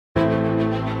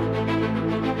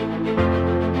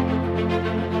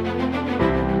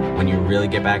really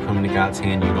get back home into God's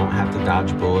hand, you don't have to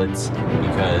dodge bullets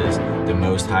because the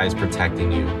Most High is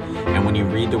protecting you. And when you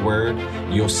read the word,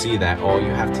 you'll see that all you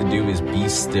have to do is be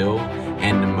still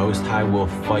and the Most High will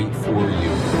fight for you.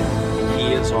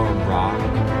 He is our rock,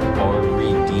 our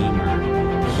redeemer.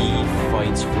 He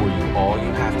fights for you. All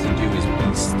you have to do is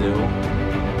be still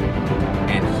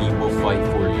and he will fight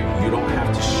for you. You don't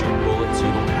have to shoot bullets. You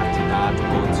don't have to dodge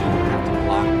bullets. You don't have to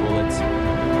block bullets.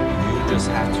 You just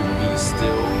have to be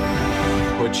still.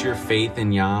 Put your faith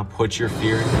in Yah. Put your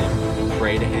fear in him.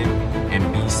 Pray to him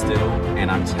and be still. And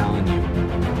I'm telling you,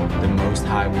 the Most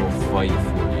High will fight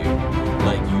for you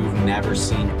like you've never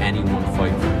seen anyone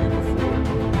fight for you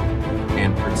before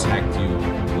and protect you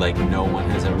like no one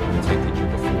has ever protected you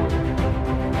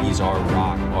before. He's our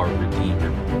rock, our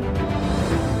redeemer.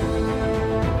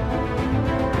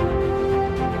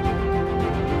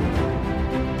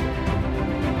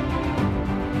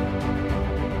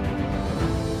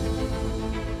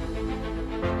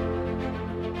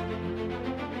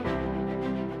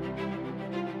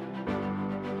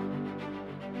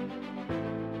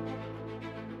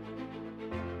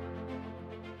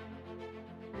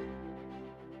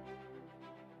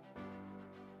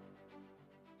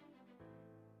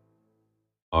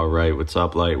 All right, what's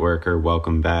up, Lightworker?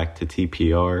 Welcome back to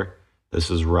TPR. This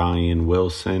is Ryan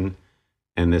Wilson,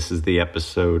 and this is the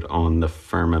episode on the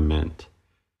firmament.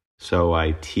 So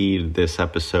I teed this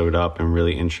episode up and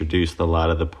really introduced a lot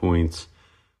of the points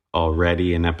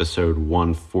already in episode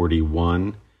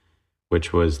 141,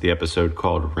 which was the episode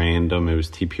called Random. It was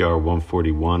TPR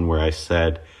 141, where I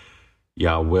said,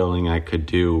 Yah willing, I could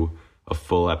do a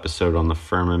full episode on the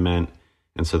firmament,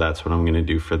 and so that's what I'm going to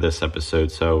do for this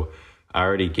episode. So I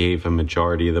already gave a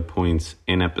majority of the points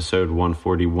in episode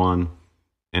 141,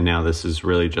 and now this is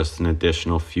really just an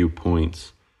additional few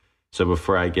points. So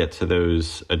before I get to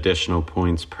those additional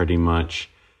points, pretty much,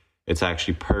 it's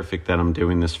actually perfect that I'm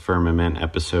doing this firmament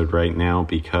episode right now,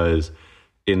 because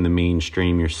in the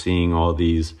mainstream, you're seeing all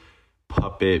these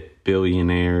puppet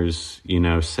billionaires,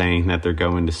 saying that they're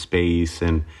going to space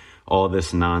and all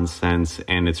this nonsense.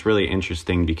 And it's really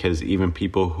interesting because even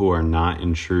people who are not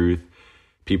in truth,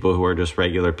 people who are just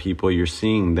regular people, you're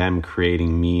seeing them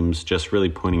creating memes, just really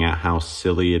pointing out how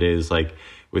silly it is. Like,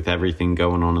 with everything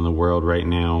going on in the world right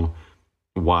now,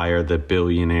 why are the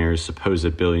billionaires,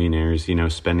 supposed billionaires,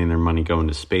 spending their money going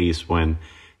to space when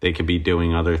they could be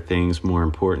doing other things, more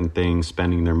important things,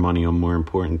 spending their money on more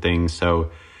important things? So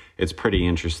it's pretty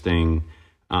interesting,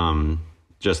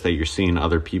 just that you're seeing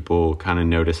other people kind of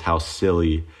notice how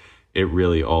silly it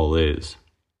really all is.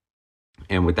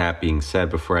 And with that being said,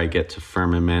 before I get to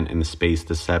firmament and the space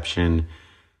deception,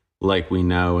 like we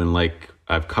know, and like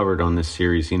I've covered on this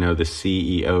series, the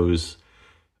CEOs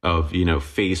of,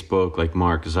 Facebook, like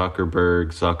Mark Zuckerberg,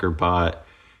 Zuckerbot,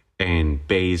 and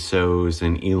Bezos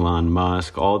and Elon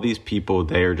Musk, all these people,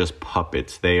 they are just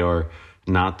puppets. They are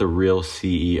not the real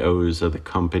CEOs of the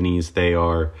companies. They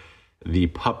are the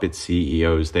puppet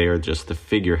CEOs. They are just the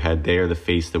figurehead. They are the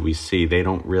face that we see. They're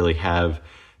not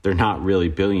really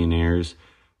billionaires.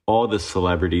 All the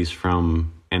celebrities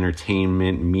from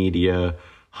entertainment, media,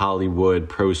 Hollywood,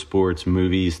 pro sports,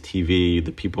 movies, TV,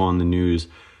 the people on the news,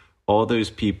 all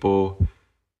those people,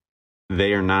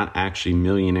 they are not actually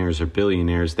millionaires or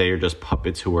billionaires. They are just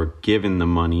puppets who are given the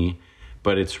money,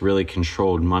 but it's really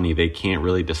controlled money. They can't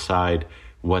really decide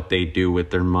what they do with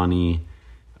their money.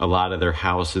 A lot of their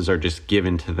houses are just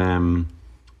given to them.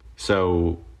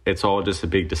 So it's all just a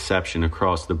big deception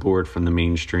across the board from the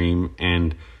mainstream.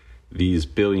 And these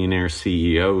billionaire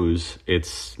CEOs,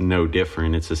 it's no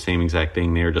different. It's the same exact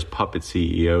thing. They're just puppet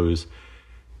CEOs,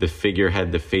 the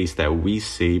figurehead, the face that we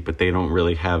see, but they don't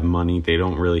really have money. They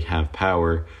don't really have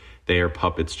power. They are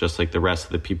puppets just like the rest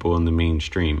of the people in the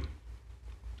mainstream.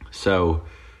 So,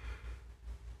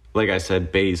 like I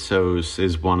said, Bezos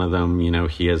is one of them.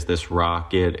 He has this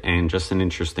rocket. And just an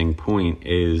interesting point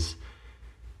is,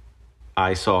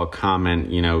 I saw a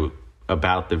comment,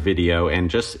 about the video, and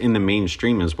just in the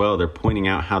mainstream as well, they're pointing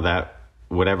out how that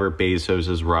whatever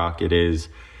Bezos's rocket is,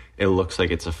 it looks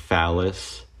like it's a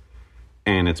phallus,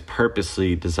 and it's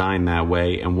purposely designed that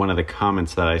way. And one of the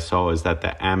comments that I saw is that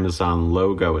the Amazon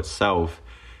logo itself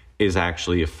is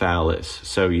actually a phallus.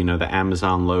 So, the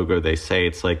Amazon logo, they say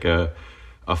it's like a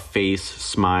face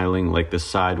smiling, like the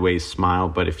sideways smile.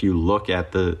 But if you look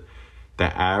at the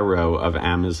arrow of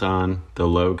Amazon, the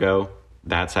logo,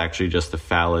 that's actually just a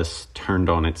phallus turned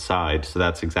on its side. So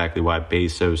that's exactly why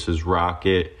Bezos's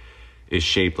rocket is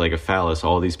shaped like a phallus.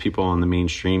 All these people on the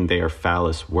mainstream, they are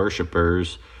phallus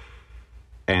worshipers.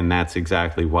 And that's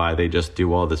exactly why they just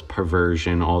do all this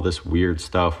perversion, all this weird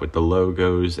stuff with the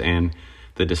logos and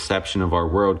the the deception of our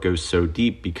world goes so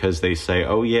deep because they say,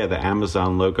 oh yeah, the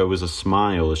Amazon logo is a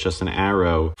smile. It's just an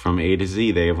arrow from A to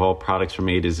Z. They have all products from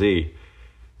A to Z.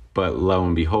 But lo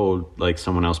and behold, like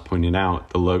someone else pointed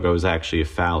out, the logo is actually a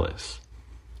phallus.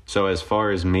 So as far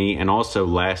as me, and also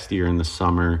last year in the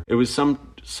summer, it was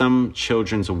some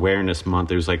children's awareness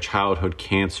month. It was like childhood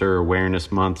cancer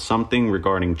awareness month, something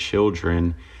regarding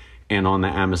children. And on the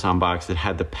Amazon box, it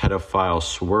had the pedophile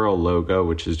swirl logo,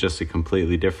 which is just a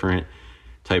completely different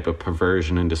type of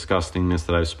perversion and disgustingness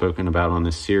that I've spoken about on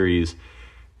this series.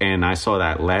 And I saw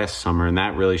that last summer, and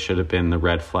that really should have been the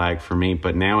red flag for me.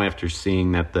 But now after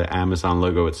seeing that the Amazon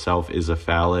logo itself is a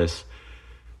phallus,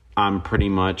 I'm pretty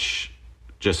much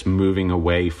just moving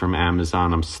away from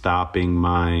Amazon. I'm stopping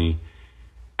my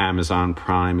Amazon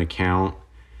Prime account,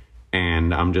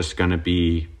 and I'm just going to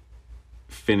be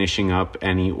finishing up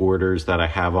any orders that I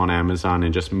have on Amazon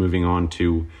and just moving on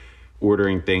to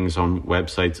ordering things on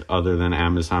websites other than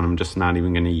Amazon. I'm just not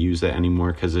even going to use it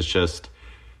anymore because it's just,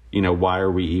 why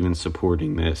are we even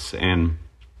supporting this? And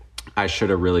I should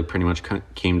have really pretty much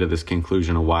came to this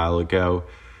conclusion a while ago,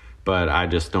 but I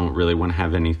just don't really want to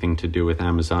have anything to do with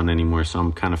Amazon anymore. So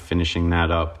I'm kind of finishing that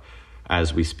up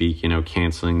as we speak,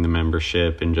 canceling the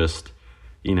membership and just,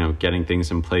 getting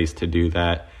things in place to do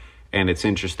that. And it's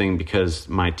interesting because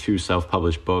my 2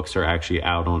 self-published books are actually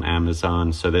out on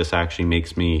Amazon. So this actually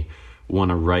makes me want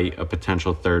to write a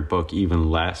potential 3rd book even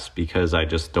less, because I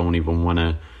just don't even want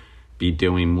to be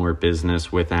doing more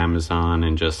business with Amazon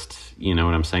and just, what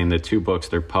I'm saying? The 2 books,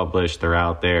 they're published, they're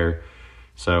out there.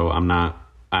 So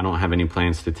I don't have any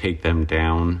plans to take them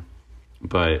down,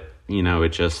 but it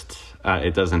just,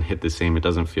 it doesn't hit the same. It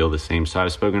doesn't feel the same. So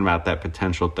I've spoken about that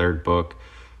potential 3rd book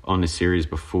on the series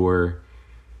before.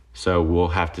 So we'll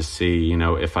have to see,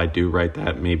 if I do write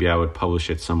that, maybe I would publish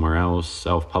it somewhere else,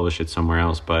 self-publish it somewhere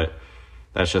else, but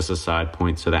that's just a side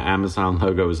point. So the Amazon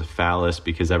logo is a phallus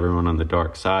because everyone on the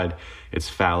dark side, it's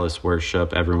phallus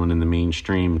worship. Everyone in the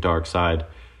mainstream dark side,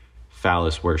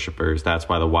 phallus worshipers. That's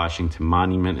why the Washington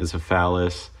Monument is a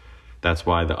phallus. That's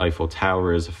why the Eiffel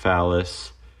Tower is a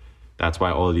phallus. That's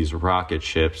why all of these rocket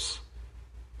ships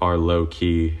are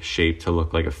low-key shaped to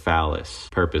look like a phallus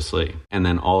purposely. And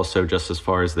then also, just as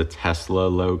far as the Tesla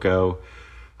logo,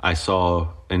 I saw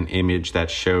an image that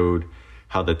showed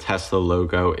how the Tesla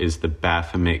logo is the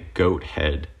Baphomet goat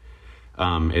head.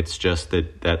 It's just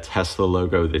that Tesla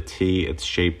logo, the T, it's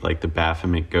shaped like the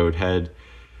Baphomet goat head.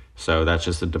 So that's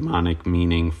just a demonic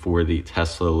meaning for the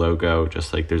Tesla logo,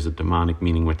 just like there's a demonic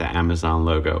meaning with the Amazon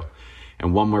logo.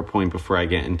 And one more point before I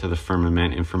get into the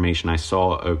Firmament information, I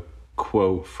saw a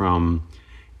quote from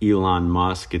Elon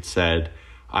Musk. It said,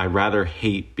 "I rather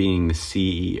hate being the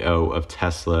CEO of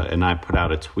Tesla." And I put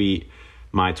out a tweet.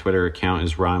 My Twitter account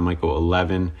is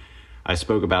RyanMichael11. I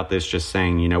spoke about this just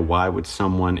saying, why would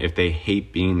someone, if they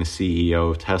hate being the CEO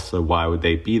of Tesla, why would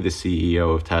they be the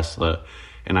CEO of Tesla?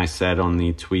 And I said on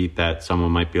the tweet that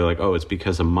someone might be like, oh, it's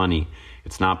because of money.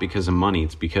 It's not because of money.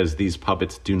 It's because these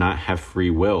puppets do not have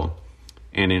free will.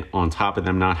 And on top of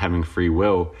them not having free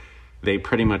will, they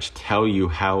pretty much tell you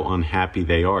how unhappy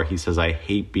they are. He says, I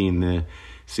hate being the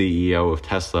CEO of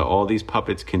Tesla. All these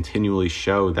puppets continually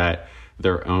show that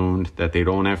they're owned, that they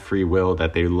don't have free will,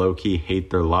 that they low-key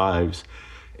hate their lives.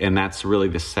 And that's really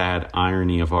the sad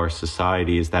irony of our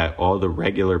society, is that all the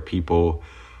regular people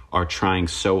are trying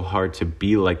so hard to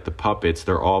be like the puppets.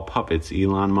 They're all puppets.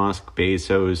 Elon Musk,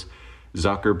 Bezos,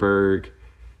 Zuckerberg,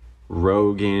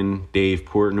 Rogan, Dave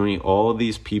Portnoy, all of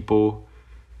these people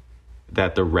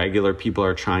that the regular people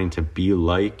are trying to be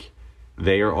like,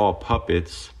 they are all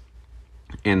puppets.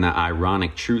 And the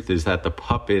ironic truth is that the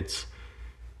puppets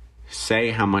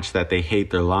say how much that they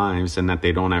hate their lives and that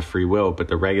they don't have free will, but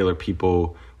the regular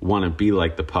people want to be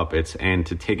like the puppets. And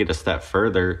to take it a step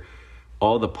further,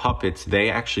 all the puppets, they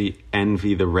actually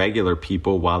envy the regular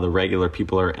people while the regular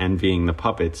people are envying the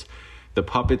puppets. The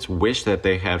puppets wish that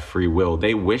they had free will.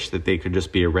 They wish that they could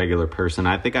just be a regular person.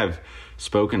 I think I've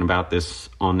spoken about this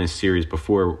on this series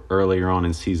before, earlier on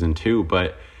in season 2,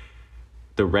 but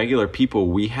the regular people,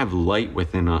 we have light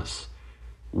within us.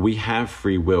 We have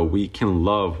free will. We can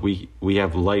love. We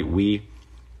have light. We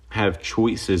have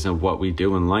choices of what we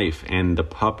do in life. And the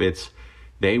puppets,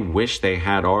 they wish they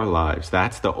had our lives.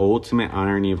 That's the ultimate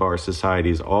irony of our society,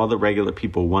 is all the regular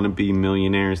people want to be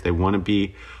millionaires. They want to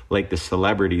be like the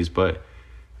celebrities. But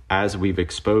as we've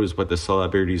exposed what the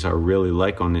celebrities are really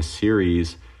like on this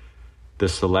series, the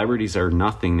celebrities are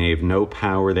nothing. They have no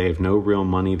power. They have no real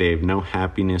money. They have no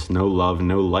happiness, no love,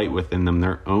 no light within them.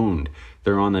 They're owned.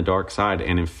 They're on the dark side.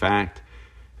 And in fact,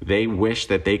 they wish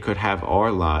that they could have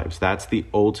our lives. That's the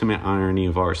ultimate irony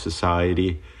of our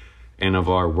society and of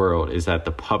our world, is that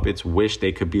the puppets wish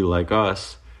they could be like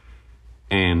us,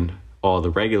 and all the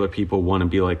regular people want to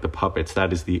be like the puppets.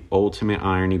 That is the ultimate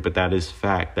irony, but that is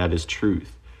fact. That is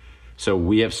truth. So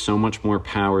we have so much more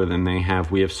power than they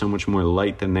have. We have so much more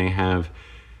light than they have.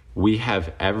 We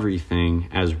have everything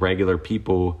as regular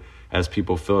people, as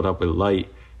people filled up with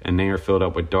light, and they are filled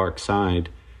up with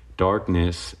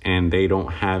darkness, and they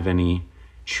don't have any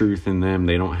truth in them.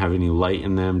 They don't have any light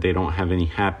in them. They don't have any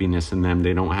happiness in them.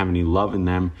 They don't have any love in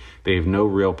them. They have no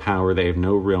real power. They have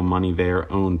no real money. They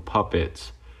are own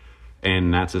puppets.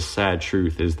 And that's a sad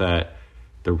truth, is that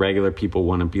the regular people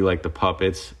want to be like the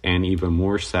puppets, and even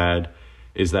more sad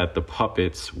is that the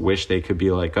puppets wish they could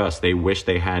be like us. They wish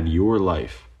they had your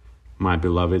life, my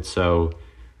beloved. So,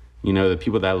 the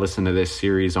people that listen to this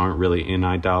series aren't really in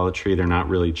idolatry. They're not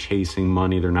really chasing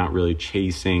money. They're not really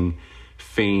chasing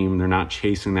fame. They're not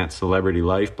chasing that celebrity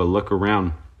life. But look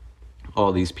around.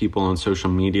 All these people on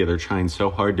social media, they're trying so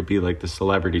hard to be like the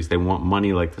celebrities. They want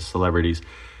money like the celebrities.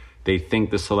 They think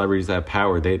the celebrities have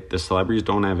power. The celebrities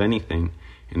don't have anything.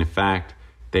 And in fact,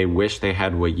 they wish they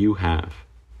had what you have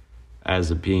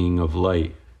as a being of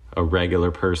light, a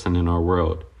regular person in our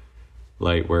world,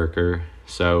 light worker.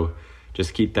 So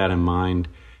just keep that in mind.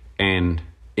 And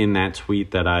in that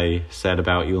tweet that I said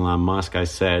about Elon Musk, I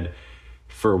said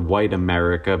for white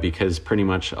America, because pretty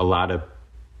much a lot of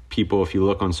people, if you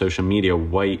look on social media,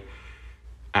 white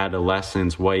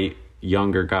adolescents, white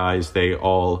younger guys, they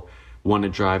all want to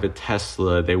drive a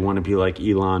Tesla. They want to be like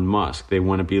Elon Musk. They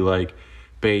want to be like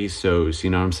Bezos. You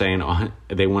know what I'm saying?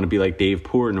 They want to be like Dave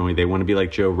Portnoy. They want to be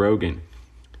like Joe Rogan.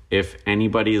 If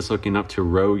anybody is looking up to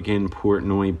Rogan,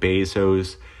 Portnoy,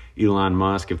 Bezos, Elon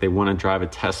Musk, if they want to drive a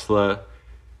Tesla,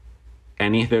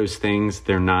 any of those things,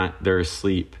 they're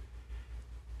asleep.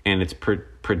 And it's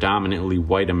predominantly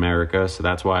white America. So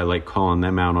that's why I like calling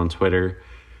them out on Twitter.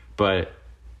 But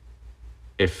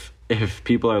if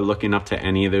people are looking up to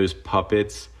any of those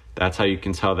puppets, that's how you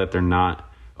can tell that they're not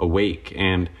awake.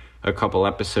 And a couple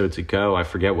episodes ago, I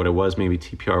forget what it was, maybe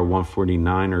TPR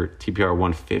 149 or TPR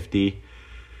 150.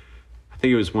 I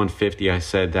think it was 150. I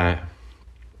said that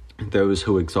those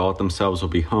who exalt themselves will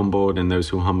be humbled, and those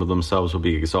who humble themselves will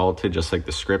be exalted, just like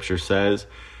the scripture says.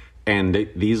 And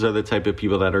these are the type of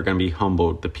people that are going to be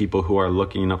humbled, the people who are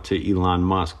looking up to Elon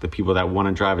Musk, the people that want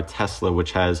to drive a Tesla,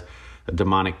 which has a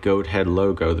demonic goat head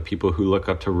logo, the people who look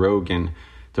up to Rogan,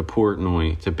 to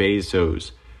Portnoy, to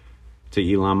Bezos,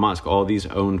 to Elon Musk, all these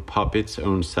owned puppets,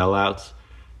 owned sellouts.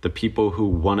 The people who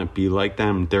want to be like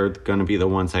them, they're going to be the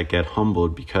ones that get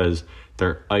humbled because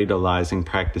they're idolizing,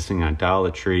 practicing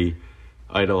idolatry,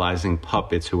 idolizing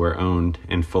puppets who are owned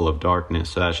and full of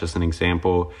darkness. So that's just an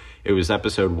example. It was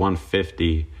episode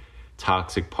 150,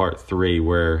 Toxic Part 3,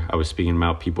 where I was speaking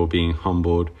about people being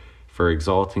humbled for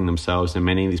exalting themselves. And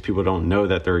many of these people don't know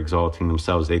that they're exalting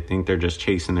themselves. They think they're just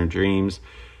chasing their dreams.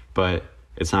 But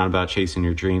it's not about chasing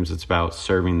your dreams. It's about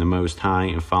serving the Most High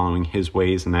and following His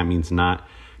ways. And that means not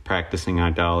practicing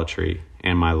idolatry.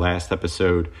 And my last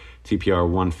episode, TPR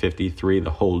 153,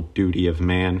 The Whole Duty of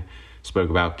Man, spoke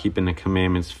about keeping the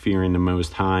commandments, fearing the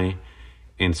Most High,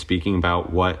 and speaking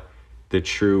about what the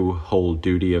true whole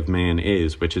duty of man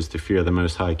is, which is to fear the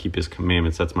Most High, keep His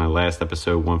commandments. That's my last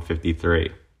episode,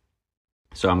 153.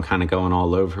 So I'm kind of going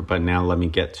all over, but now let me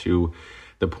get to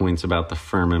the points about the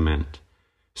firmament.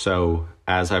 So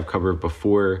as I've covered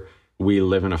before, we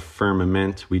live in a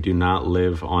firmament. We do not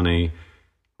live on a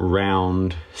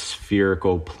round,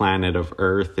 spherical planet of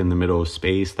Earth in the middle of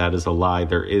space. That is a lie.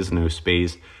 There is no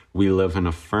space. We live in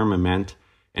a firmament,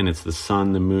 and it's the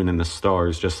sun, the moon, and the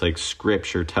stars, just like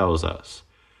scripture tells us.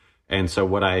 And so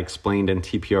what I explained in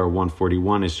TPR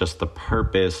 141 is just the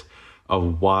purpose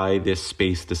of why this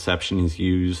space deception is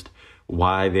used,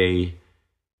 why they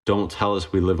don't tell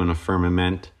us we live in a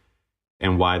firmament,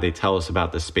 and why they tell us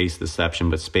about the space deception,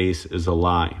 but space is a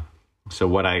lie. So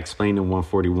what I explained in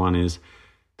 141 is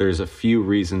there's a few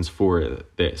reasons for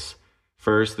this.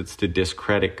 First, it's to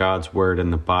discredit God's word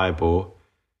in the Bible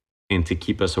and to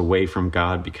keep us away from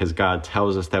God, because God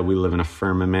tells us that we live in a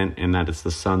firmament and that it's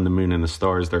the sun, the moon, and the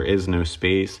stars. There is no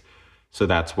space. So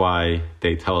that's why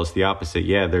they tell us the opposite.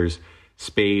 Yeah, there's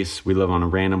space. We live on a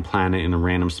random planet in a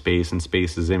random space, and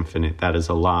space is infinite. That is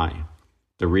a lie.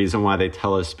 The reason why they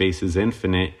tell us space is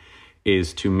infinite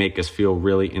is to make us feel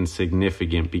really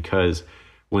insignificant, because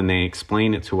when they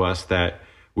explain it to us that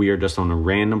we are just on a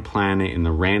random planet in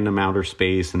the random outer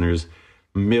space, and there's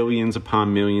millions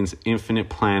upon millions, infinite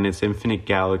planets, infinite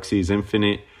galaxies,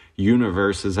 infinite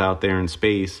universes out there in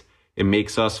space, it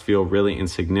makes us feel really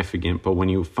insignificant. But when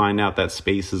you find out that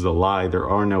space is a lie, there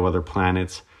are no other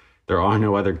planets, there are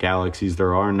no other galaxies,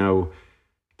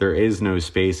 there is no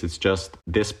space. It's just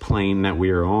this plane that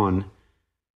we are on.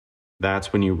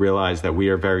 That's when you realize that we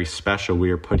are very special.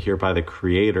 We are put here by the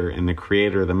Creator, and the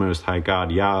Creator, the Most High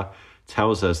God, Yah,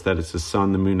 tells us that it's the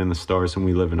sun, the moon, and the stars, and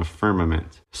we live in a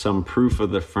firmament. Some proof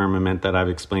of the firmament that I've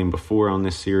explained before on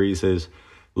this series is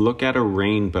look at a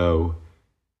rainbow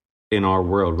in our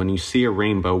world. When you see a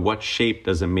rainbow, what shape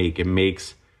does it make? It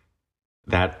makes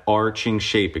that arching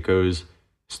shape. It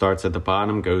starts at the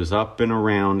bottom, goes up and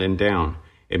around and down.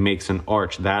 It makes an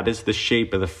arch. That is the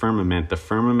shape of the firmament. The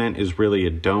firmament is really a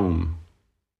dome,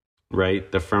 right?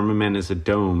 The firmament is a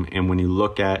dome. And when you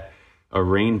look at a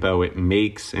rainbow, it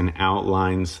makes and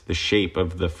outlines the shape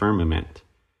of the firmament.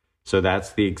 So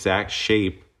that's the exact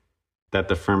shape that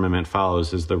the firmament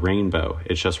follows, is the rainbow.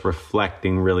 It's just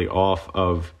reflecting really off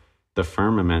of the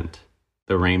firmament.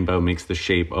 The rainbow makes the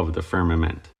shape of the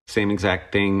firmament. Same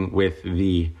exact thing with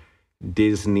the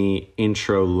Disney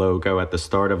intro logo at the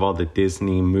start of all the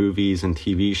Disney movies and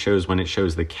TV shows. When it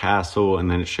shows the castle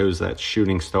and then it shows that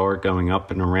shooting star going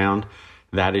up and around,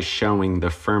 that is showing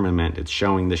the firmament. It's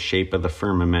showing the shape of the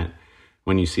firmament.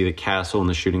 When you see the castle and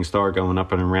the shooting star going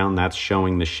up and around, that's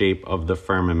showing the shape of the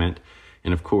firmament.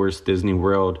 And of course, Disney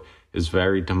World is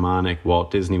very demonic. Walt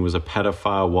Disney was a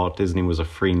pedophile. Walt Disney was a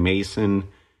Freemason.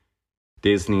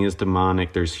 Disney is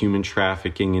demonic. There's human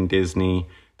trafficking in Disney.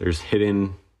 There's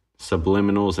hidden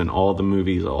subliminals in all the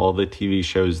movies, all the TV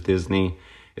shows. Disney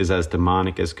is as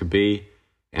demonic as could be,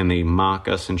 and they mock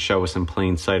us and show us in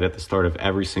plain sight at the start of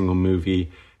every single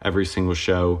movie, every single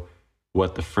show,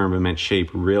 what the firmament shape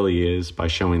really is by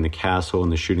showing the castle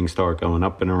and the shooting star going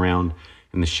up and around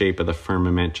in the shape of the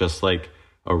firmament. Just like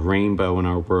a rainbow in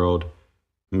our world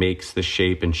makes the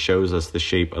shape and shows us the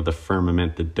shape of the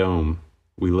firmament, the dome.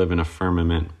 We live in a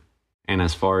firmament. And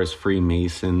as far as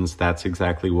Freemasons, that's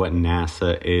exactly what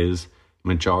NASA is.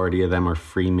 Majority of them are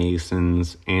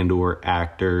Freemasons and or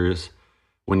actors.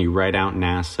 When you write out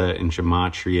NASA in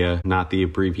gematria, not the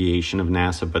abbreviation of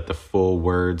NASA, but the full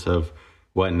words of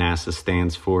what NASA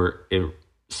stands for, it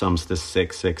sums to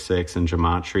 666 in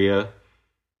gematria.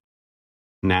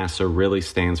 NASA really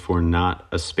stands for not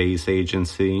a space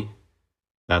agency.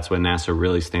 That's what NASA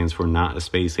really stands for, not a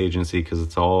space agency, because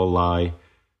it's all a lie.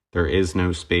 There is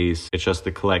no space. It's just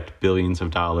to collect billions of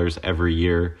dollars every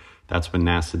year. That's what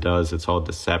NASA does. It's all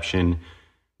deception.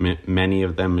 Many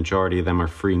of them, majority of them are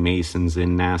Freemasons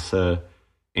in NASA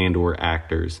and or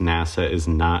actors. NASA is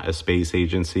not a space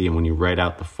agency. And when you write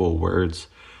out the full words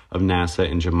of NASA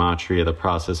in gematria, the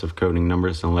process of coding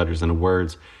numbers and letters into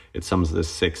words, it sums to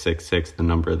 666, the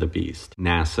number of the beast.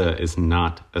 NASA is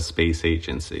not a space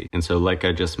agency. And so like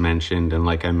I just mentioned, and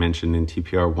like I mentioned in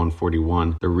TPR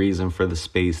 141, the reason for the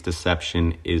space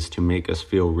deception is to make us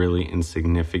feel really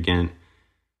insignificant.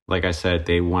 Like I said,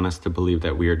 they want us to believe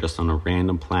that we are just on a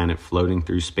random planet floating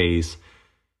through space,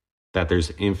 that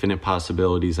there's infinite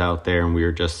possibilities out there, and we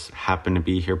are just happen to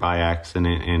be here by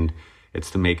accident, and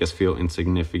it's to make us feel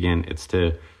insignificant. It's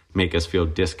to make us feel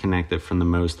disconnected from the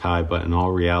Most High. But in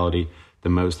all reality, the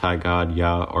Most High God,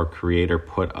 Yah, our Creator,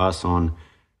 put us on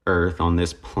earth, on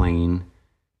this plane,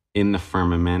 in the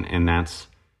firmament, and that's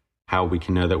how we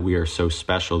can know that we are so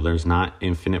special. There's not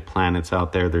infinite planets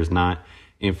out there. There's not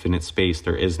infinite space.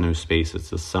 There is no space. It's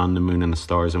the sun, the moon, and the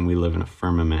stars, and we live in a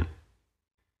firmament.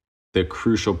 The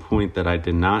crucial point that I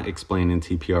did not explain in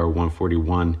TPR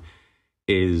 141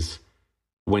 is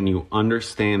when you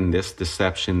understand this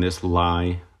deception, this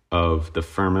lie of the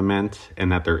firmament,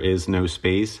 and that there is no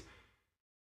space,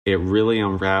 it really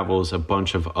unravels a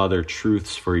bunch of other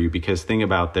truths for you. Because think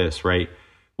about this, right?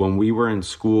 When we were in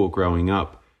school growing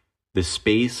up, the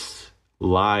space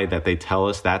lie that they tell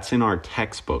us, that's in our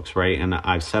textbooks, right? And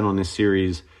I've said on this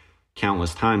series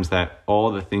countless times that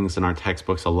all the things in our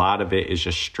textbooks, a lot of it is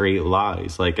just straight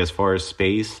lies. Like as far as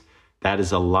space, that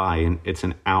is a lie, and it's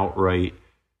an outright,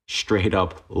 straight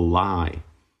up lie.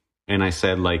 And I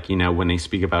said, like, you know, when they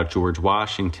speak about George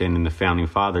Washington and the founding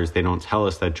fathers, they don't tell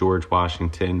us that George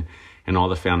Washington and all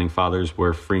the founding fathers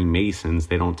were Freemasons.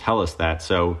 They don't tell us that.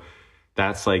 So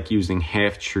that's like using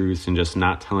half truths and just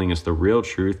not telling us the real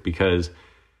truth, because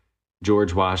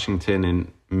George Washington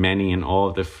and many and all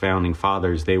of the founding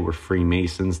fathers, they were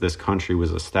Freemasons. This country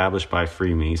was established by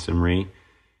Freemasonry,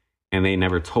 and they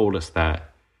never told us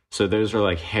that. So those are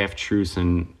like half truths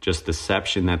and just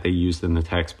deception that they used in the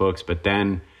textbooks. But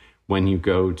then when you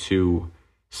go to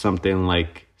something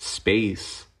like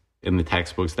space in the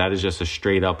textbooks, that is just a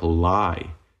straight up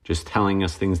lie, just telling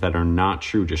us things that are not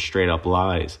true, just straight up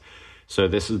lies. So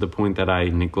this is the point that I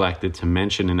neglected to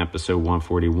mention in episode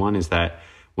 141, is that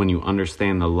when you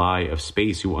understand the lie of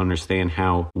space, you understand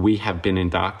how we have been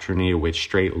indoctrinated with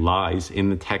straight lies. In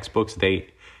the textbooks, they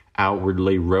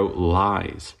outwardly wrote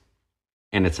lies.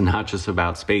 And it's not just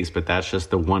about space, but that's just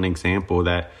the one example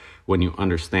that when you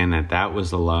understand that that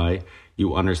was a lie,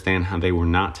 you understand how they were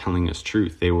not telling us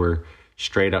truth. They were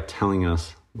straight up telling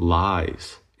us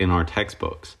lies in our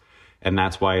textbooks. And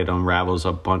that's why it unravels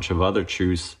a bunch of other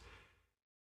truths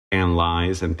and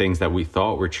lies and things that we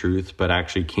thought were truth, but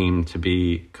actually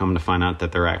come to find out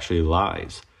that they're actually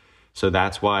lies. So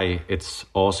that's why it's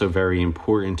also very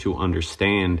important to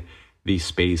understand the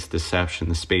space deception,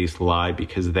 the space lie,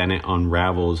 because then it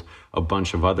unravels a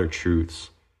bunch of other truths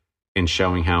and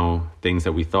showing how things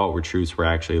that we thought were truths were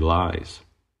actually lies.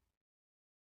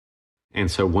 And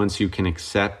so once you can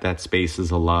accept that space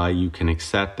is a lie, you can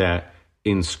accept that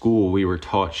in school we were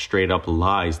taught straight up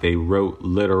lies. They wrote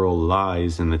literal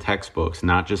lies in the textbooks,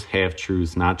 not just half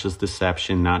truths, not just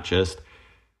deception, not just,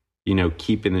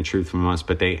 keeping the truth from us,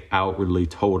 but they outwardly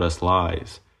told us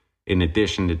lies in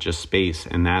addition to just space.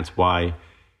 And that's why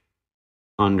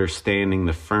understanding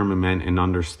the firmament and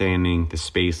understanding the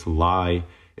space lie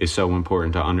is so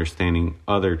important to understanding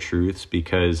other truths,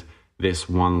 because this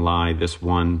one lie, this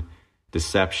one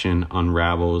deception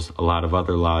unravels a lot of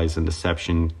other lies and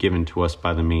deception given to us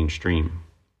by the mainstream.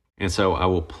 And so I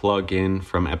will plug in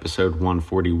from episode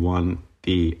 141,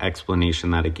 the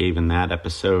explanation that I gave in that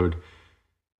episode,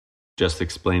 just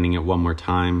explaining it one more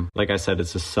time. Like I said,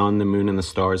 it's the sun, the moon, and the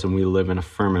stars, and we live in a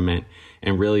firmament.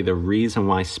 And really the reason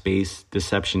why space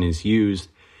deception is used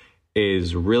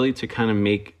is really to kind of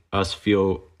make us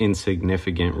feel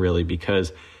insignificant, really,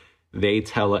 because they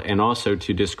tell it, and also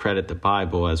to discredit the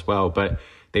Bible as well, but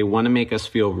they want to make us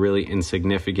feel really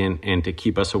insignificant and to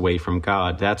keep us away from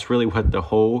God. That's really what the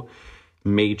whole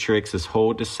matrix, this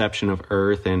whole deception of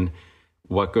earth and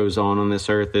what goes on this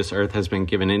earth. This earth has been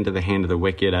given into the hand of the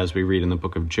wicked, as we read in the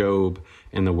book of Job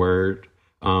in the word.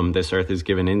 This earth is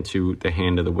given into the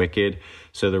hand of the wicked.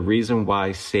 So the reason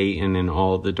why Satan and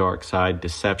all the dark side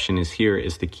deception is here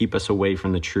is to keep us away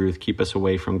from the truth, keep us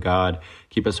away from God,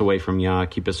 keep us away from Yah,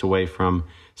 keep us away from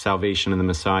salvation in the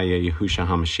Messiah, Yahushua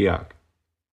HaMashiach.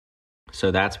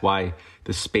 So that's why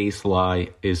the space lie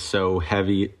is so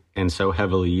heavy and so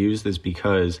heavily used, is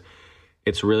because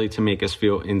it's really to make us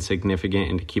feel insignificant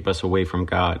and to keep us away from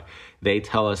God. They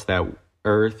tell us that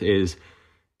earth is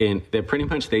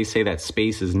they say that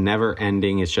space is never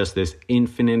ending. It's just this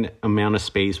infinite amount of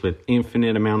space with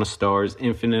infinite amount of stars,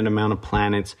 infinite amount of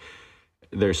planets.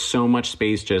 There's so much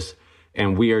space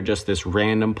and we are just this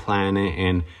random planet.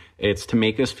 And it's to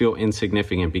make us feel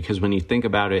insignificant, because when you think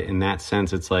about it in that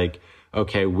sense, it's like,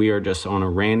 okay, we are just on a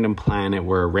random planet.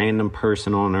 We're a random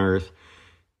person on Earth,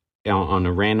 on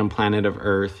a random planet of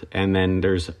Earth. And then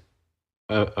there's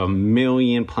a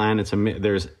million planets,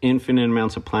 there's infinite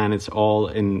amounts of planets all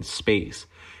in space,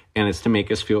 and it's to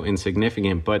make us feel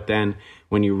insignificant. But then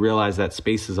when you realize that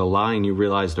space is a lie and you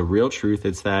realize the real truth,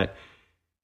 it's that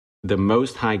the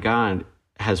Most High God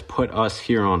has put us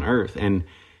here on earth. And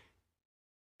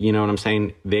you know what I'm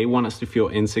saying? They want us to feel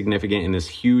insignificant in this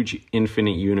huge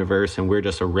infinite universe, and we're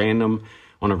just on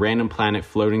a random planet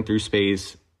floating through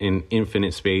space in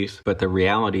infinite space. But the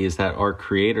reality is that our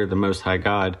Creator, the Most High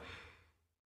God,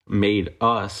 made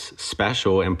us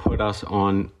special and put us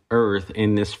on earth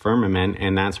in this firmament.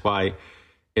 And that's why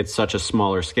it's such a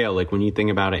smaller scale. Like when you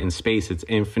think about it in space, it's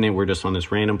infinite. We're just on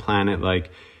this random planet,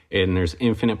 and there's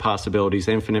infinite possibilities,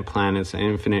 infinite planets,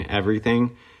 infinite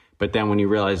everything. But then when you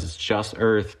realize it's just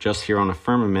earth, just here on a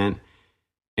firmament,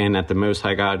 and that the Most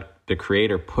High God, the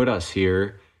Creator, put us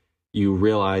here, you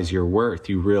realize your worth.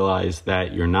 You realize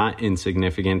that you're not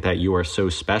insignificant, that you are so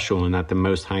special, and that the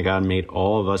Most High God made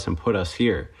all of us and put us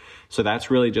here. So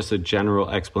that's really just a general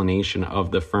explanation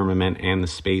of the firmament and the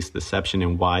space deception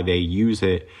and why they use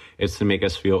it. It's to make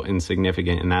us feel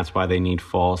insignificant. And that's why they need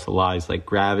false lies like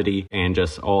gravity and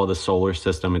just all the solar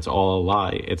system. It's all a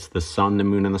lie. It's the sun, the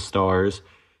moon, and the stars.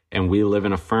 And we live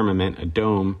in a firmament, a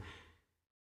dome.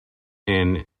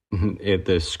 And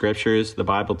the scriptures, the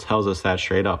Bible tells us that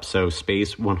straight up. So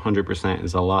space 100%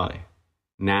 is a lie.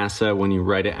 NASA, when you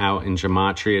write it out in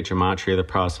gematria, the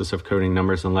process of coding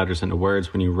numbers and letters into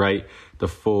words, when you write the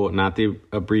full, not the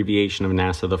abbreviation of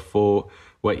NASA, the full,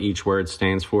 what each word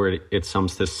stands for, it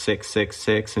sums to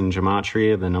 666 in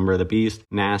gematria, the number of the beast.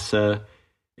 NASA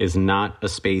is not a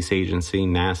space agency.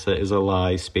 NASA is a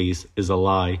lie. Space is a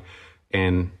lie.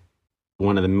 And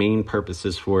one of the main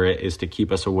purposes for it is to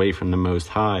keep us away from the Most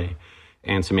High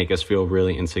and to make us feel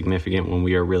really insignificant when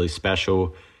we are really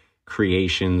special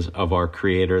creations of our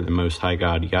Creator, the Most High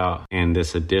God, Yah. And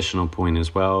this additional point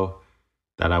as well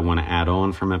that I want to add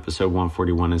on from episode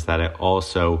 141 is that it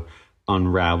also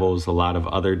unravels a lot of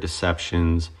other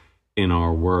deceptions in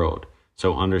our world.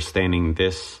 So understanding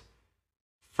this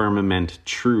firmament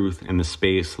truth and the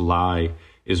space lie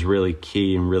is really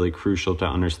key and really crucial to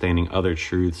understanding other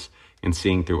truths and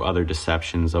seeing through other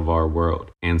deceptions of our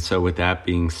world. And so with that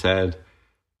being said,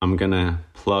 I'm going to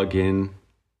plug in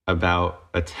about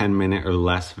a 10-minute or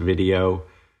less video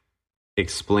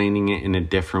explaining it in a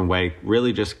different way,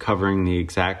 really just covering the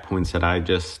exact points that I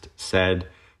just said,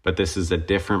 but this is a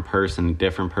different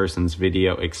person's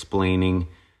video explaining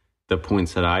the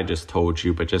points that I just told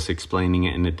you, but just explaining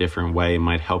it in a different way. It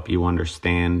might help you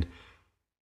understand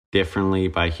differently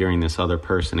by hearing this other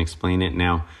person explain it.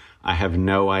 Now, I have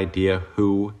no idea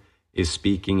who is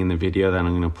speaking in the video that I'm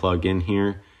going to plug in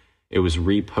here. It was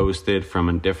reposted from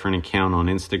a different account on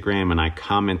Instagram, and I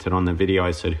commented on the video.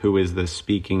 I said, who is this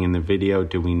speaking in the video?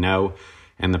 Do we know?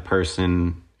 And the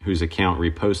person whose account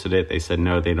reposted it, they said,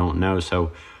 no, they don't know.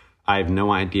 So I have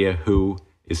no idea who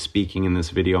is speaking in this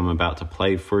video I'm about to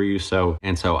play for you. So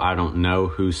I don't know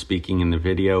who's speaking in the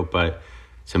video, but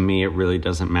to me, it really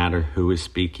doesn't matter who is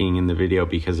speaking in the video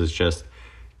because it's just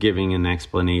giving an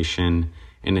explanation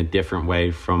in a different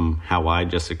way from how I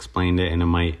just explained it, and it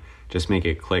might just make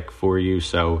it click for you.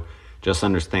 So just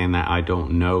understand that I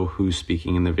don't know who's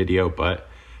speaking in the video, but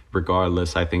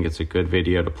regardless, I think it's a good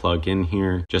video to plug in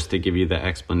here just to give you the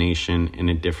explanation in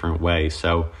a different way.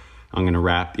 So I'm going to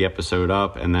wrap the episode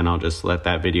up and then I'll just let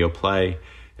that video play,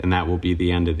 and that will be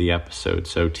the end of the episode.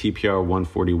 So TPR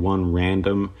 141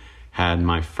 random had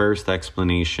my first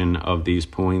explanation of these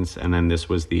points, and then this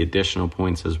was the additional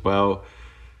points as well.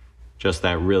 Just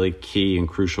that really key and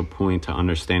crucial point to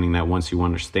understanding that once you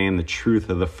understand the truth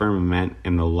of the firmament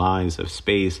and the lies of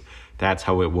space, that's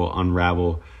how it will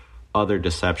unravel other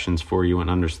deceptions for you, and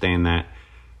understand that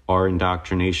our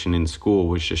indoctrination in school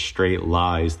was just straight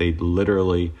lies. They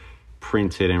literally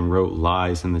printed and wrote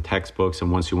lies in the textbooks,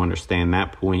 and once you understand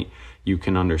that point, you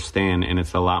can understand, and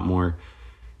it's a lot more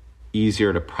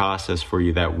easier to process for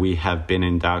you that we have been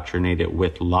indoctrinated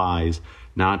with lies,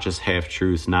 not just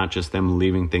half-truths, not just them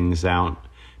leaving things out,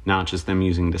 not just them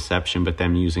using deception, but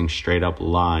them using straight up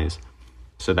lies.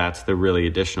 So that's the really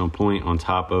additional point on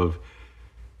top of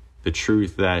the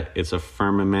truth that it's a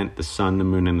firmament, the sun, the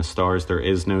moon, and the stars. There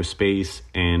is no space,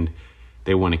 and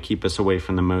they want to keep us away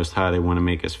from the Most High. They want to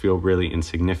make us feel really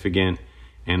insignificant,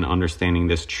 and understanding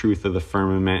this truth of the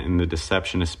firmament and the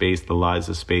deception of space, the lies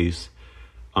of space,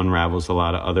 unravels a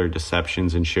lot of other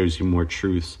deceptions and shows you more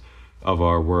truths of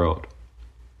our world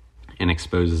and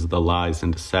exposes the lies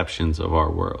and deceptions of our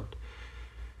world.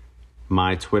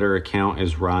 My Twitter account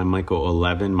is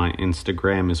RyanMichael11. My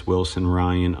Instagram is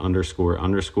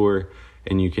WilsonRyan__.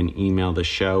 And you can email the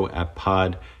show at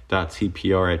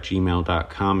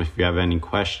pod.tpr@gmail.com if you have any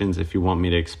questions, if you want me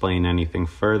to explain anything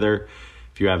further,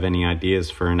 if you have any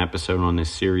ideas for an episode on this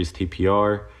series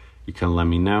TPR, you can let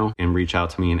me know and reach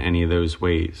out to me in any of those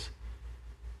ways.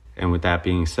 And with that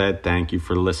being said, thank you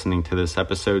for listening to this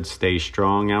episode. Stay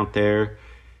strong out there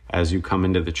as you come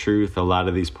into the truth. A lot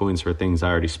of these points were things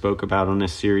I already spoke about on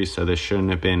this series, so this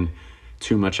shouldn't have been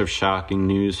too much of shocking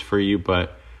news for you,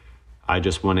 but I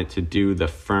just wanted to do the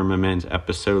firmament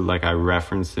episode like I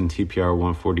referenced in TPR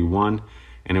 141,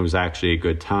 and it was actually a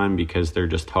good time because they're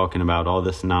just talking about all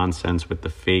this nonsense with the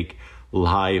fake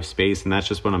lie of space. And that's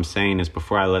just what I'm saying is,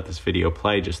 before I let this video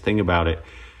play, just think about it.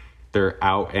 They're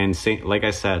out and saying, like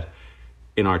I said,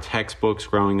 in our textbooks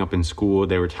growing up in school,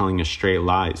 they were telling us straight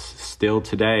lies. Still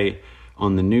today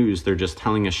on the news, they're just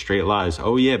telling us straight lies.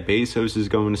 Oh yeah, Bezos is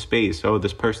going to space. Oh,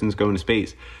 this person's going to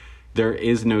space. There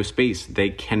is no space. They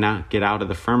cannot get out of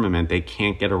the firmament. They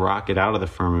can't get a rocket out of the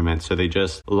firmament. So they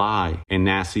just lie. And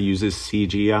NASA uses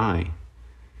CGI.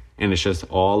 And it's just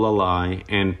all a lie.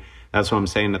 And that's what I'm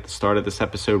saying at the start of this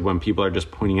episode, when people are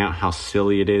just pointing out how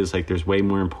silly it is. Like, there's way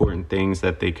more important things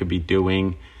that they could be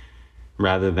doing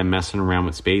rather than messing around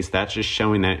with space. That's just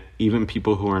showing that even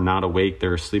people who are not awake,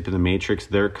 they're asleep in the matrix,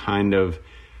 they're kind of,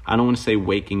 I don't want to say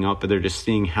waking up, but they're just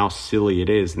seeing how silly it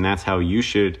is. And that's how you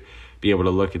should be able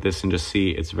to look at this and just see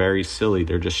it's very silly.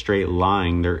 They're just straight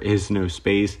lying. There is no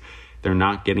space. They're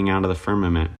not getting out of the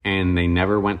firmament. And they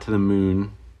never went to the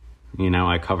moon. You know,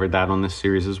 I covered that on this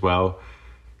series as well.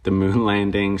 The moon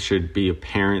landing should be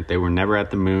apparent. They were never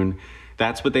at the moon.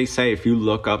 That's what they say. If you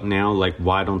look up now, like,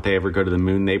 why don't they ever go to the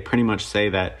moon? They pretty much say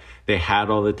that they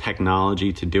had all the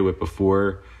technology to do it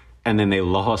before, and then they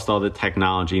lost all the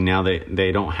technology. Now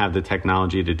they don't have the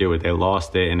technology to do it. They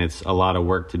lost it, and it's a lot of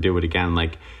work to do it again.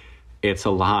 Like, it's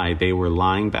a lie. They were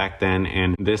lying back then,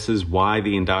 and this is why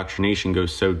the indoctrination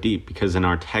goes so deep, because in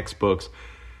our textbooks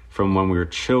from when we were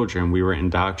children, we were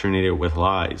indoctrinated with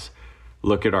lies.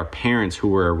 Look at our parents who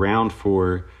were around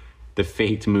for the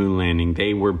faked moon landing.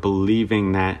 They were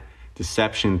believing that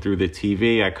deception through the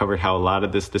TV. I covered how a lot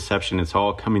of this deception, it's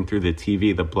all coming through the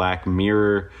TV, the black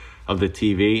mirror of the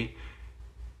TV.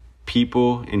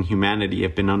 people in humanity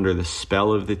have been under the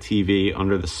spell of the TV,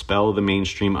 under the spell of the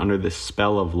mainstream, under the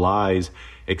spell of lies,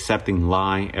 accepting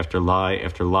lie after lie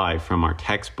after lie from our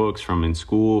textbooks, from in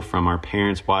school, from our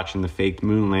parents watching the fake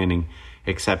moon landing,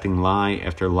 accepting lie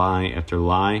after lie after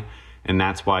lie. And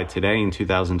that's why today in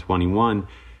 2021,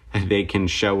 they can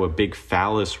show a big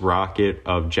phallus rocket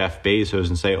of Jeff Bezos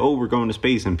and say, oh, we're going to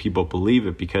space. And people believe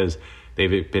it because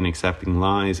they've been accepting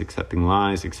lies, accepting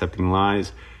lies, accepting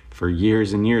lies for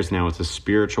years and years now. It's a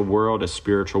spiritual world, a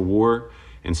spiritual war,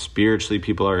 and spiritually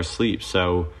people are asleep.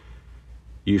 So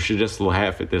you should just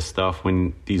laugh at this stuff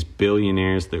when these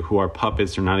billionaires who are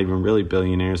puppets are not even really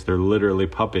billionaires. They're literally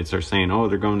puppets are saying, oh,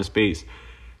 they're going to space.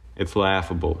 It's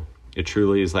laughable. It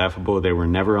truly is laughable. They were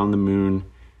never on the moon.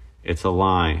 It's a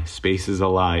lie. Space is a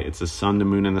lie. It's the sun, the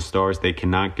moon, and the stars. They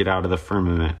cannot get out of the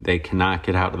firmament. They cannot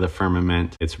get out of the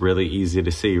firmament. It's really easy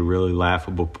to see, really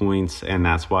laughable points, and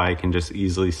that's why I can just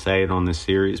easily say it on this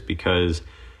series, because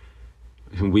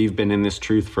we've been in this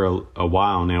truth for a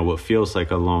while now, what feels like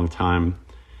a long time,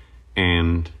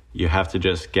 and you have to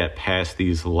just get past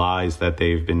these lies that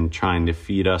they've been trying to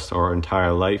feed us our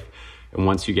entire life. And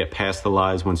once you get past the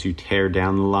lies, once you tear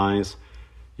down the lies,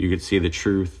 you could see the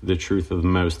truth of the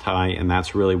Most High, and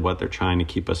that's really what they're trying to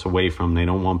keep us away from. They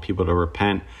don't want people to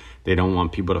repent. They don't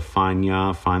want people to find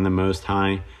Yah, find the Most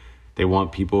High. They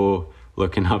want people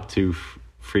looking up to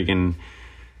freaking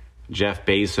Jeff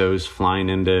Bezos flying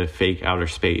into fake outer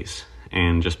space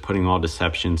and just putting all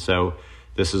deception. So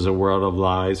this is a world of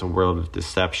lies, a world of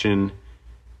deception.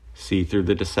 See through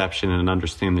the deception and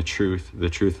understand the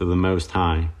truth of the Most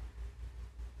High.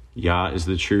 Yah is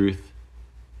the truth.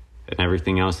 And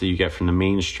everything else that you get from the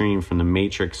mainstream, from the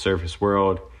matrix surface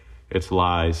world, it's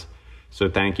lies. So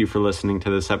thank you for listening to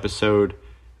this episode.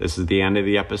 This is the end of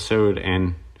the episode,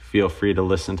 and feel free to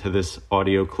listen to this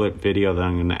audio clip video that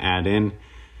I'm going to add in,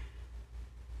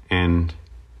 and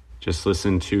just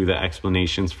listen to the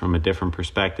explanations from a different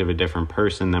perspective, a different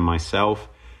person than myself.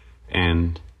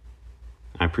 And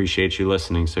I appreciate you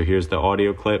listening. So here's the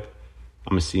audio clip.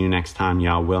 I'm going to see you next time,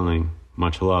 Yah willing.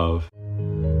 Much love.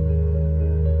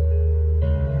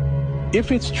 If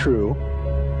it's true,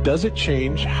 does it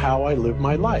change how I live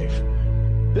my life?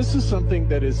 This is something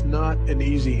that is not an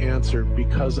easy answer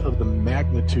because of the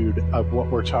magnitude of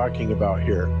what we're talking about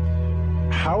here.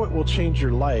 How it will change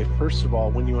your life, first of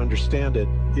all, when you understand it,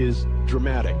 is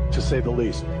dramatic, to say the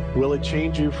least. Will it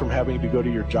change you from having to go to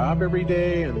your job every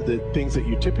day and the things that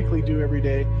you typically do every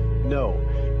day? No.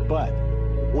 But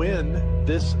when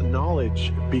this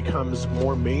knowledge becomes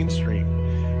more mainstream,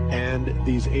 and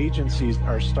these agencies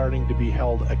are starting to be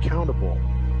held accountable,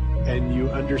 and you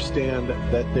understand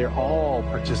that they're all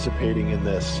participating in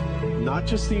this, not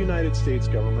just the United States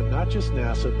government, not just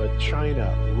NASA, but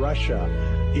China, Russia,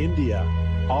 India,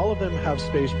 all of them have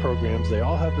space programs. They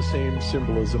all have the same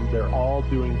symbolism. They're all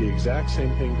doing the exact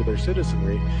same thing to their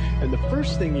citizenry. And the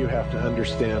first thing you have to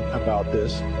understand about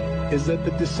this is that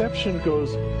the deception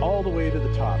goes all the way to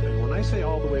the top. And when I say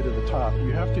all the way to the top,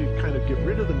 you have to kind of get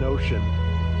rid of the notion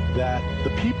that the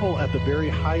people at the very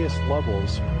highest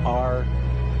levels are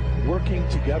working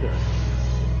together.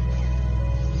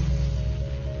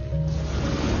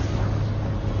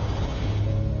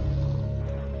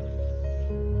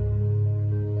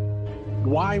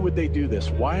 Why would they do this?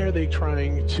 Why are they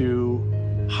trying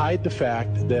to hide the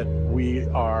fact that we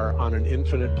are on an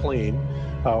infinite plane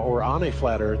or on a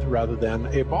flat earth rather than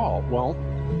a ball? Well,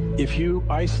 if you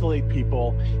isolate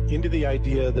people into the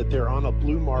idea that they're on a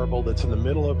blue marble that's in the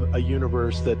middle of a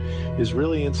universe that is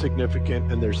really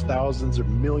insignificant, and there's thousands or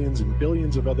millions and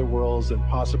billions of other worlds and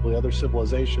possibly other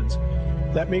civilizations,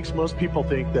 that makes most people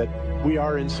think that we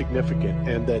are insignificant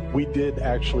and that we did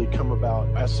actually come about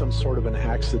as some sort of an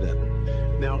accident.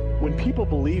 Now, when people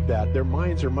believe that, their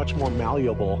minds are much more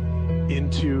malleable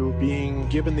into being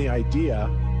given the idea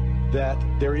that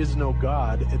there is no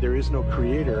God, there is no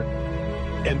creator.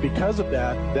 And because of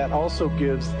that, that also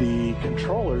gives the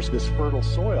controllers this fertile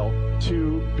soil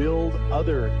to build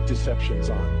other deceptions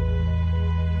on.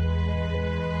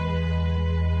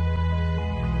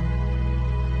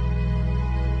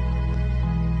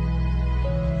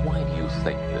 Why do you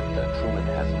think that Truman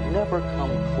has never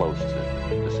come close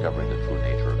to discovering the true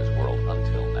nature of his world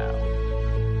until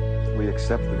now? We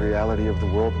accept the reality of the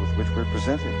world with which we're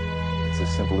presented. It's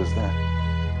as simple as that.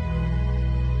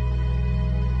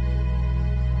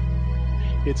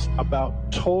 It's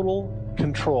about total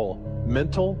control,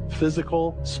 mental,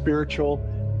 physical, spiritual,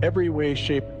 every way,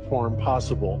 shape, form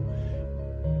possible.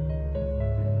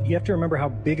 You have to remember how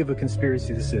big of a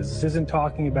conspiracy this is. This isn't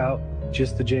talking about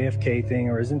just the JFK thing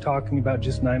or isn't talking about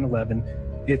just 9/11.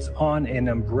 It's on an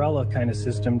umbrella kind of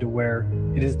system to where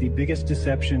it is the biggest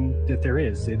deception that there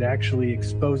is. It actually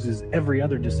exposes every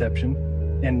other deception,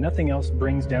 and nothing else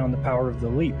brings down the power of the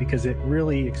elite, because it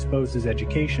really exposes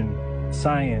education,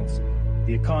 science,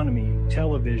 the economy,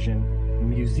 television,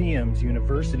 museums,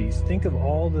 universities. Think of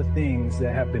all the things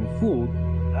that have been fooled.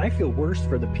 I feel worse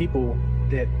for the people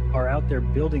that are out there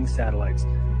building satellites,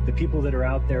 the people that are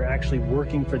out there actually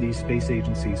working for these space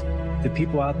agencies, the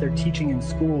people out there teaching in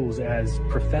schools as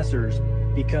professors,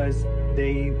 because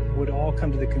they would all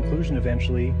come to the conclusion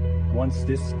eventually, once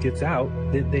this gets out,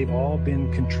 that they've all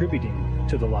been contributing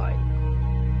to the lie.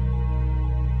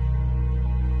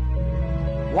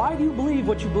 Why do you believe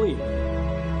what you believe?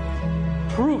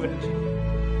 Prove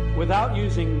it without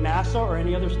using NASA or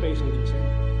any other space agency,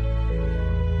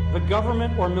 the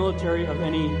government or military of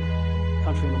any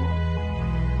country in the world.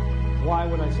 Why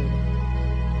would I say that?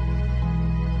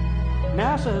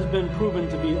 NASA has been proven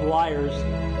to be liars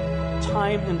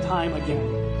time and time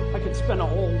again. I could spend a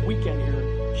whole weekend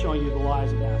here showing you the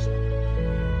lies of NASA.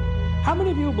 How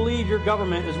many of you believe your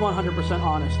government is 100%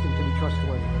 honest and can be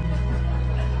trustworthy?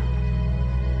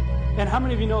 And how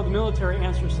many of you know the military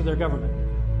answers to their government?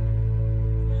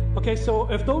 Okay, so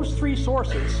if those three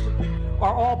sources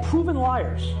are all proven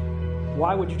liars,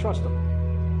 why would you trust them?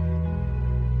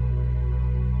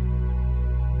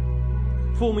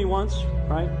 Fool me once,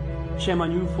 right? Shame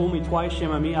on you. Fool me twice,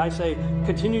 shame on me. I say,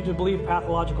 continue to believe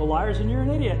pathological liars and you're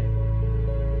an idiot.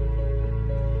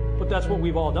 But that's what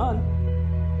we've all done.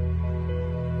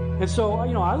 And so,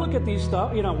 I look at these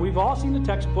stuff, we've all seen the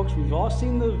textbooks, we've all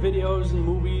seen the videos and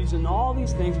movies and all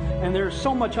these things, and there's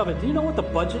so much of it. Do you know what the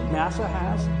budget NASA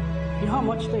has? You know how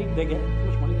much they get? How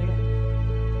much money they get?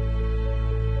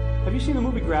 Have you seen the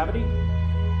movie Gravity?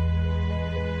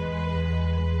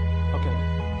 Okay.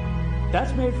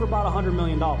 That's made for about $100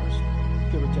 million,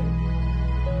 give or take.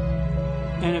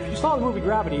 And if you saw the movie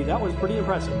Gravity, that was pretty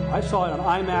impressive. I saw it on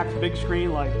IMAX, big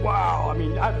screen, like, wow. I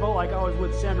mean, I felt like I was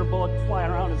with Sandra Bullock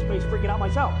flying around in space, freaking out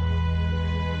myself.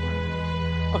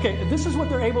 Okay, this is what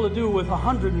they're able to do with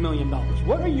 $100 million.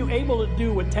 What are you able to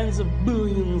do with tens of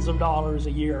billions of dollars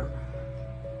a year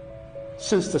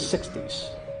since the 60s?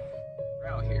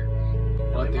 Out here.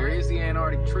 But there is the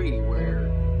Antarctic Treaty where,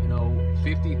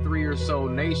 53 or so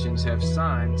nations have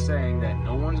signed saying that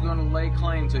no one's going to lay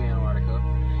claim to Antarctica,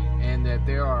 and that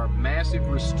there are massive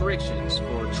restrictions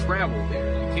for travel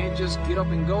there. You can't just get up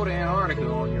and go to Antarctica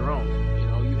on your own.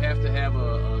 You have to have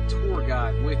a tour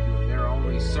guide with you, and there are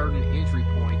only certain entry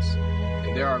points,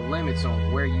 and there are limits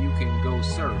on where you can go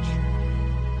search.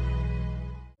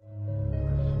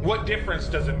 What difference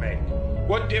does it make?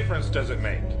 What difference does it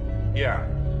make? Yeah,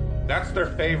 that's their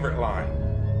favorite line.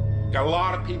 Got a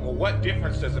lot of people, what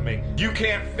difference does it make? You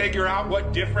can't figure out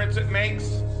what difference it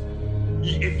makes?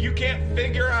 If you can't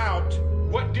figure out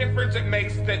what difference it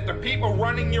makes that the people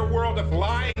running your world have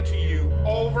lied to you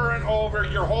over and over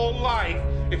your whole life,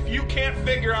 if you can't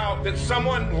figure out that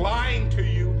someone lying to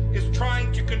you is trying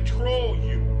to control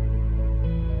you,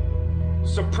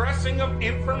 suppressing of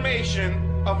information,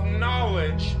 of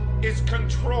knowledge, is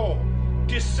control.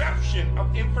 Deception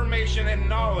of information and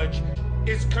knowledge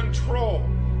is control.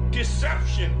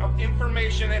 Deception of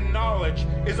information and knowledge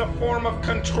is a form of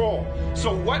control.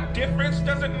 So what difference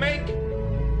does it make?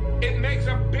 It makes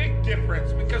a big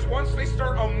difference, because once they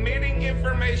start omitting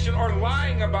information or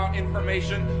lying about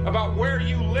information about where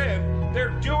you live,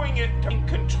 they're doing it to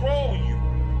control you,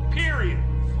 period.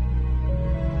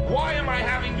 Why am I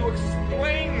having to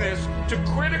explain this to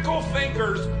critical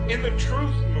thinkers in the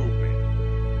truth movement?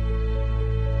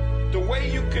 The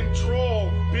way you control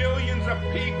billions of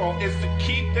people is to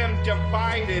keep them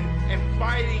divided and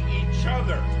fighting each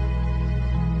other.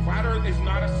 Flat Earth is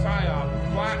not a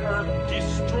psyop. Flat Earth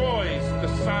destroys the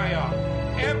psyop.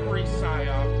 Every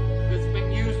psyop that's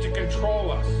been used to control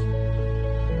us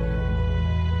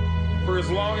for as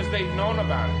long as they've known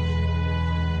about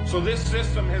it. So this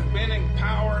system has been in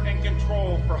power and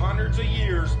control for hundreds of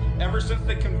years, ever since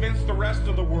they convinced the rest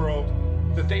of the world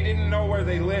that they didn't know where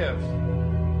they live,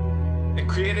 and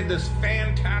created this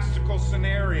fantastical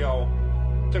scenario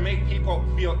to make people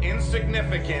feel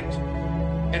insignificant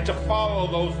and to follow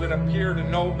those that appear to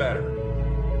know better.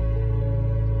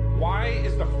 Why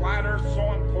is the flat earth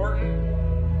so important?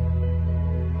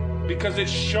 Because it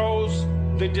shows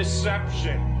the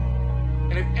deception.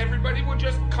 And if everybody would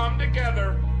just come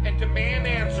together and demand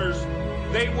answers,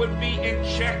 they would be in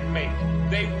checkmate.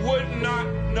 They would not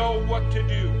know what to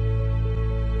do.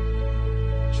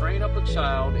 Train up a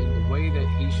child in the way that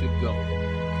he should go,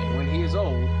 and when he is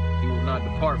old, he will not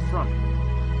depart from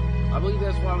it. I believe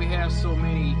that's why we have so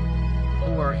many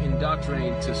who are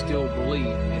indoctrinated to still believe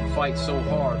and fight so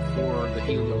hard for the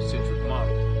heliocentric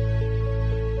model.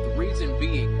 The reason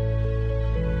being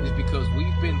is because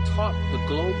we've been taught the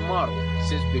globe model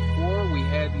since before we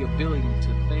had the ability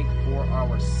to think for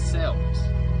ourselves.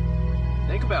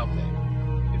 Think about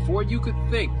that. Before you could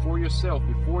think for yourself,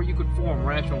 before you could form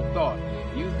rational thought,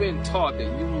 you've been taught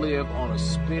that you live on a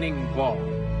spinning ball,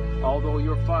 although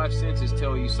your five senses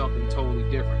tell you something totally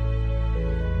different.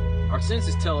 Our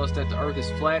senses tell us that the earth is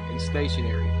flat and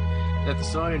stationary, that the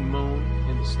sun and moon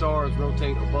and the stars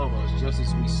rotate above us just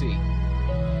as we see,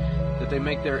 that they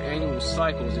make their annual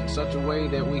cycles in such a way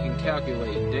that we can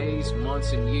calculate days,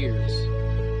 months, and years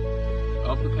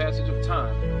of the passage of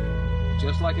time,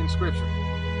 just like in Scripture.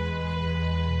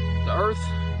 The earth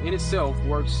in itself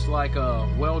works like a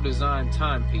well-designed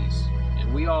timepiece,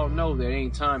 and we all know that any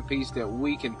timepiece that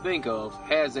we can think of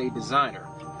has a designer.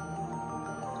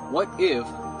 What if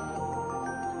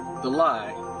the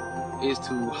lie is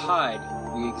to hide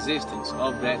the existence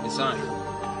of that designer?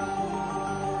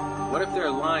 What if they're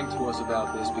lying to us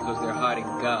about this because they're hiding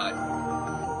God?